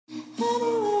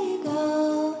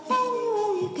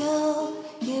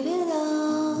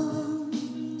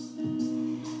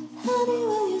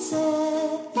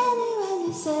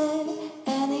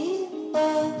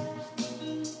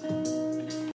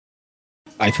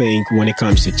I think when it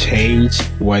comes to change,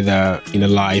 whether in the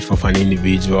life of an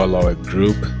individual or a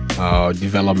group,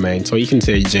 development, or you can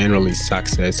say generally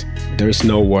success, there is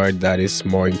no word that is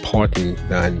more important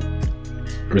than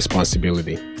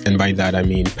responsibility. And by that, I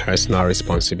mean personal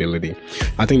responsibility.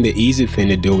 I think the easy thing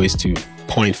to do is to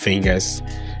point fingers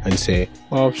and say,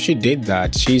 well, she did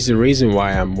that. She's the reason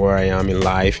why I'm where I am in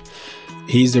life.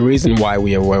 He's the reason why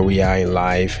we are where we are in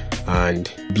life,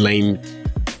 and blame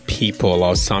people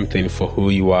or something for who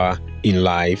you are in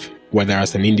life, whether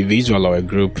as an individual or a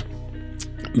group.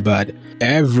 But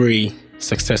every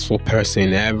successful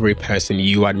person, every person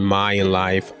you admire in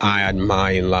life, I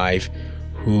admire in life,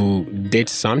 who did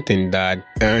something that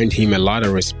earned him a lot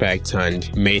of respect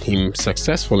and made him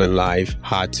successful in life,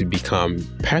 had to become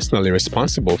personally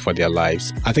responsible for their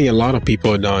lives. I think a lot of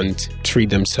people don't treat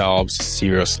themselves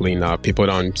seriously now. People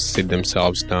don't sit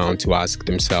themselves down to ask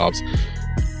themselves,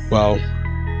 well,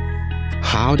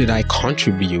 how did I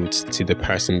contribute to the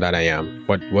person that I am?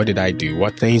 What did I do?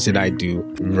 What things did I do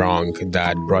wrong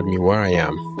that brought me where I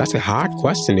am? That's a hard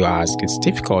question to ask. It's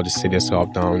difficult to sit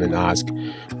yourself down and ask,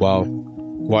 well,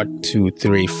 what 2,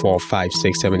 3, 4, 5,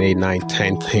 6, 7, 8, 9,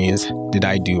 10 things did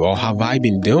I do or have I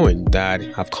been doing that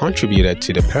have contributed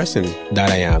to the person that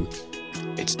I am?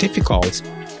 It's difficult.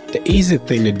 The easy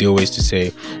thing to do is to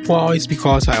say, well, it's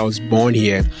because I was born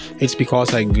here. It's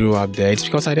because I grew up there. It's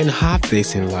because I didn't have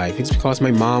this in life. It's because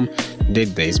my mom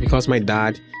did this. Because my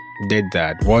dad did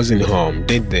that, wasn't home,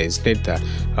 did this, did that.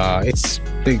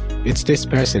 It's this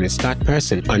person, it's that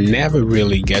person. And never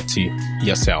really get to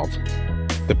yourself,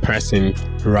 the person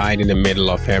right in the middle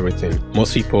of everything.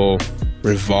 Most people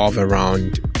revolve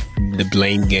around the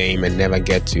blame game and never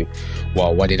get to,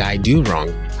 well, what did I do wrong?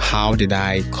 How did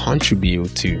I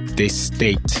contribute to this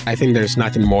state? I think there's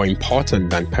nothing more important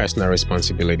than personal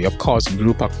responsibility. Of course,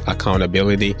 group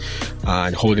accountability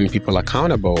and holding people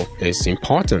accountable is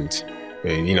important.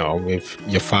 You know, if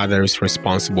your father is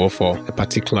responsible for a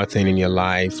particular thing in your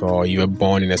life, or you were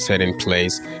born in a certain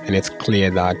place, and it's clear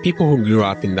that people who grew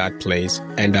up in that place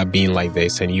end up being like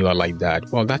this and you are like that,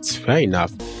 well, that's fair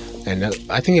enough. And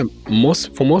I think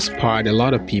for most part, a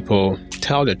lot of people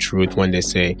tell the truth when they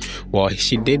say, well,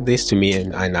 she did this to me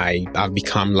and I've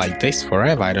become like this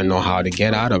forever. I don't know how to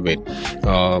get out of it.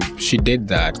 She did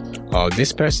that.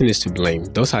 This person is to blame.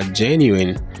 Those are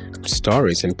genuine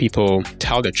stories and people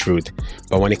tell the truth.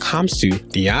 But when it comes to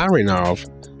the arena of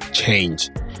change,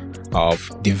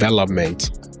 of development,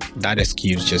 that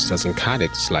excuse just doesn't cut it.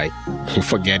 It's like,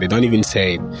 forget it. Don't even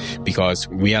say it, because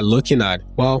we are looking at,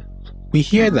 well, we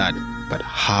hear that, but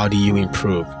how do you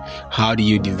improve? How do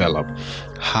you develop?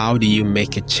 How do you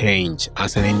make a change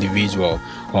as an individual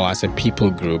or as a people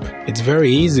group? It's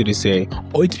very easy to say,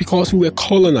 oh, it's because we were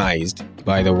colonized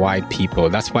by the white people.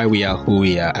 That's why we are who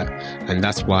we are. And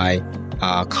that's why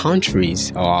our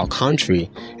countries or our country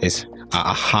is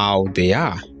how they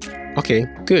are. Okay,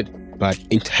 good. But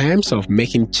in terms of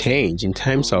making change, in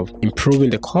terms of improving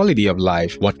the quality of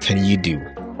life, what can you do?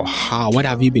 Or what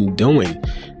have you been doing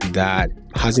that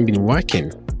hasn't been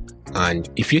working? And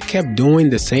if you kept doing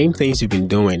the same things you've been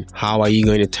doing, how are you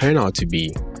going to turn out to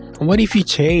be? And what if you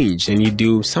change and you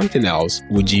do something else?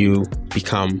 Would you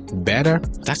become better?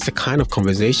 That's the kind of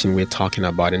conversation we're talking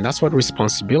about. And that's what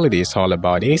responsibility is all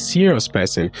about. Any serious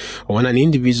person, or when an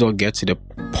individual gets to the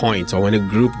point, or when a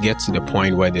group gets to the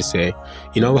point where they say,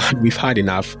 you know what, we've had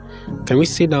enough. Can we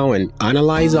sit down and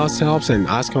analyze ourselves and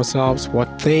ask ourselves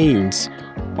what things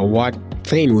or what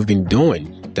thing we've been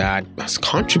doing that has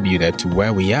contributed to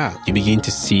where we are? You begin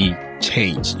to see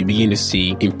change. You begin to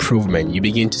see improvement. You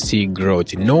begin to see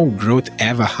growth. No growth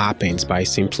ever happens by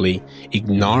simply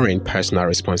ignoring personal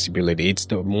responsibility. It's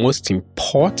the most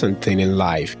important thing in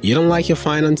life. You don't like your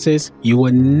finances, you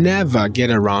will never get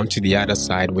around to the other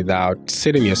side without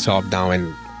sitting yourself down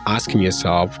and asking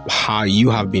yourself how you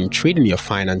have been treating your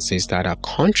finances that have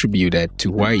contributed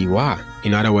to where you are.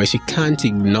 In other words, you can't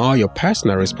ignore your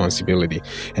personal responsibility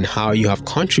and how you have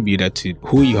contributed to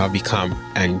who you have become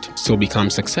and so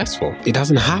become successful. It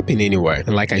doesn't happen anywhere.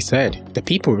 And like I said, the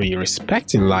people we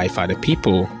respect in life are the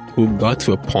people who got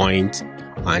to a point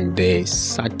and they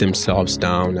sat themselves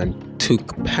down and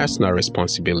took personal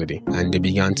responsibility, and they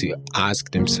began to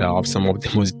ask themselves some of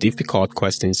the most difficult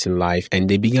questions in life, and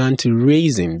they began to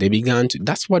reason.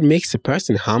 That's what makes a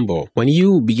person humble. When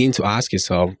you begin to ask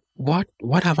yourself,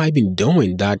 what have I been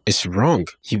doing that is wrong?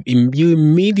 You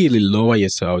immediately lower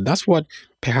yourself. That's what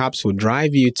perhaps will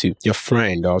drive you to your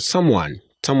friend or someone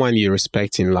someone you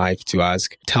respect in life to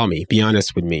ask, tell me, be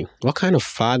honest with me, what kind of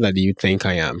father do you think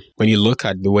I am? When you look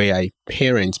at the way I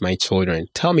parent my children,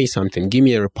 tell me something, give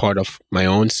me a report of my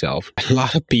own self. A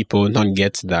lot of people don't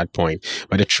get to that point.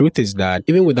 But the truth is that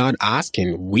even without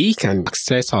asking, we can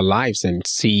access our lives and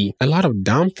see a lot of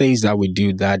dumb things that we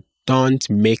do that don't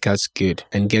make us good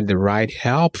and get the right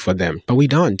help for them. But we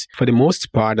don't. For the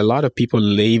most part, a lot of people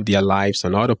live their lives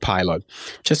on autopilot.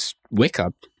 Just wake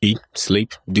up, eat,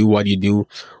 sleep, do what you do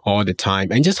all the time,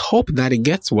 and just hope that it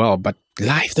gets well. But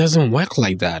life doesn't work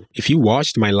like that. If you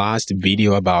watched my last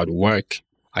video about work,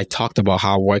 I talked about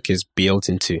how work is built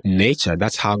into nature.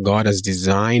 That's how God has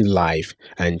designed life.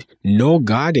 And no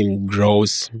garden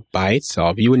grows by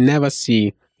itself. You will never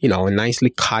see a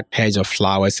nicely cut hedge of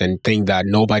flowers and think that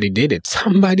nobody did it.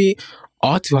 Somebody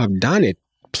ought to have done it.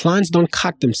 Plants don't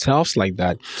cut themselves like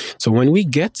that. So when we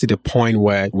get to the point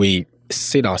where we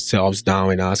sit ourselves down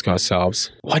and ask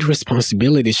ourselves, what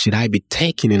responsibility should I be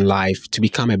taking in life to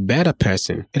become a better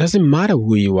person? It doesn't matter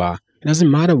who you are. It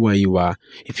doesn't matter where you are.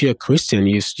 If you're a Christian,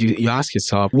 you ask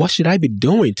yourself, what should I be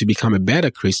doing to become a better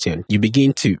Christian? You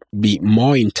begin to be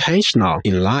more intentional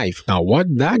in life. Now, what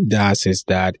that does is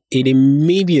that it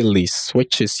immediately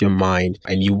switches your mind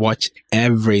and you watch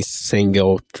every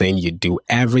single thing you do.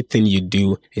 Everything you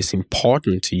do is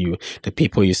important to you. The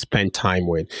people you spend time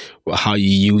with, how you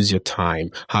use your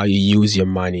time, how you use your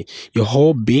money. Your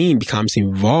whole being becomes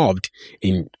involved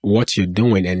in what you're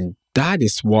doing. And that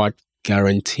is what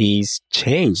guarantees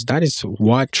change. That is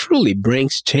what truly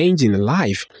brings change in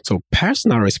life. So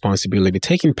personal responsibility,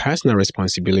 taking personal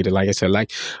responsibility, like I said,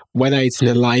 like whether it's in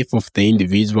the life of the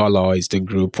individual or it's the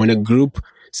group, when a group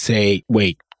say,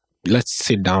 wait, let's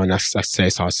sit down and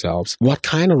assess ourselves. What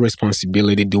kind of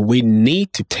responsibility do we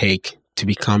need to take to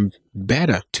become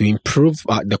better, to improve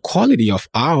the quality of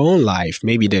our own life,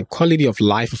 maybe the quality of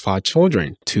life of our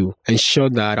children, to ensure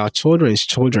that our children's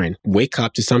children wake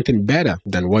up to something better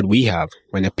than what we have?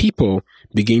 When the people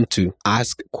begin to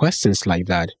ask questions like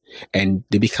that and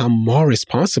they become more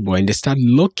responsible and they start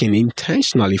looking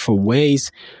intentionally for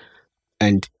ways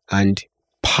and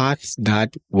paths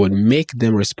that would make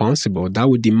them responsible, that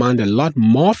would demand a lot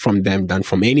more from them than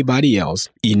from anybody else,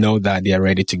 you know that they are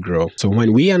ready to grow. So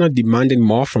when we are not demanding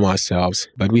more from ourselves,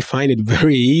 but we find it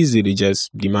very easy to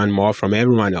just demand more from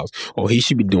everyone else. Oh, he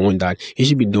should be doing that. He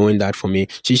should be doing that for me.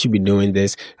 She should be doing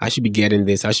this. I should be getting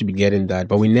this. I should be getting that.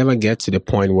 But we never get to the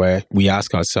point where we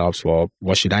ask ourselves, well,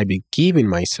 what should I be giving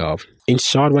myself? In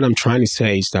short, what I'm trying to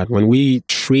say is that when we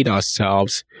treat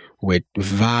ourselves with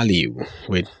value,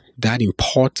 with that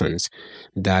importance,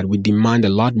 that we demand a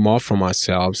lot more from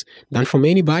ourselves than from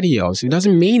anybody else. It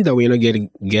doesn't mean that we're not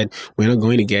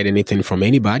going to get anything from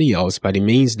anybody else, but it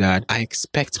means that I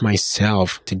expect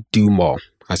myself to do more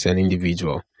as an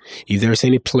individual. If there's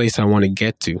any place I want to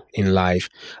get to in life,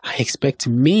 I expect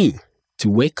me to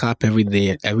wake up every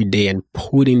day and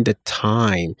put in the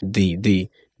time, the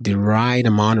right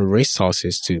amount of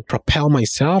resources to propel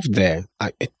myself there.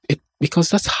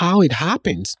 Because that's how it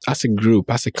happens as a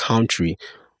group, as a country.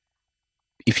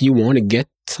 If you want to get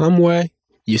somewhere,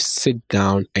 you sit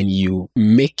down and you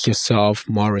make yourself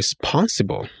more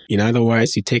responsible. In other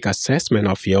words, you take assessment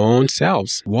of your own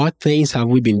selves. What things have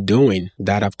we been doing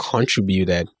that have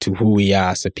contributed to who we are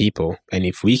as a people? And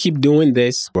if we keep doing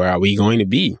this, where are we going to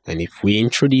be? And if we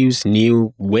introduce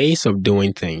new ways of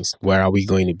doing things, where are we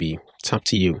going to be? It's up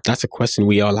to you. That's a question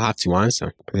we all have to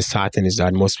answer. The sad thing is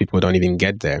that most people don't even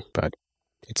get there, but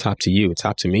it's up to you. It's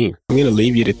up to me. I'm going to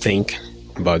leave you to think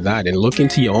about that and look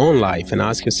into your own life and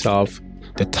ask yourself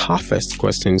the toughest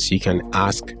questions you can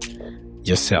ask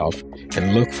yourself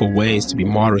and look for ways to be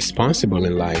more responsible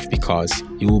in life, because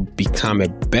you will become a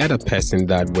better person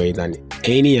that way than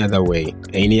any other way.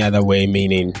 Any other way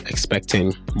meaning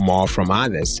expecting more from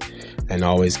others and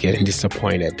always getting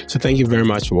disappointed. So thank you very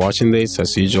much for watching this.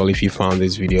 As usual, if you found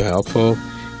this video helpful,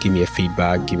 give me a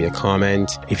feedback, give me a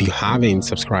comment. If you haven't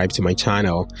subscribed to my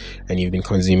channel and you've been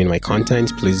consuming my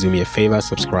content, please do me a favor,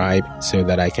 subscribe so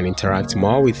that I can interact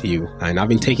more with you. And I've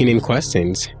been taking in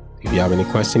questions. If you have any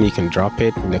question, you can drop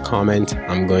it in the comment.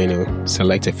 I'm going to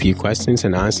select a few questions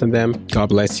and answer them. God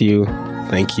bless you.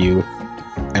 Thank you.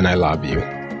 And I love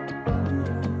you.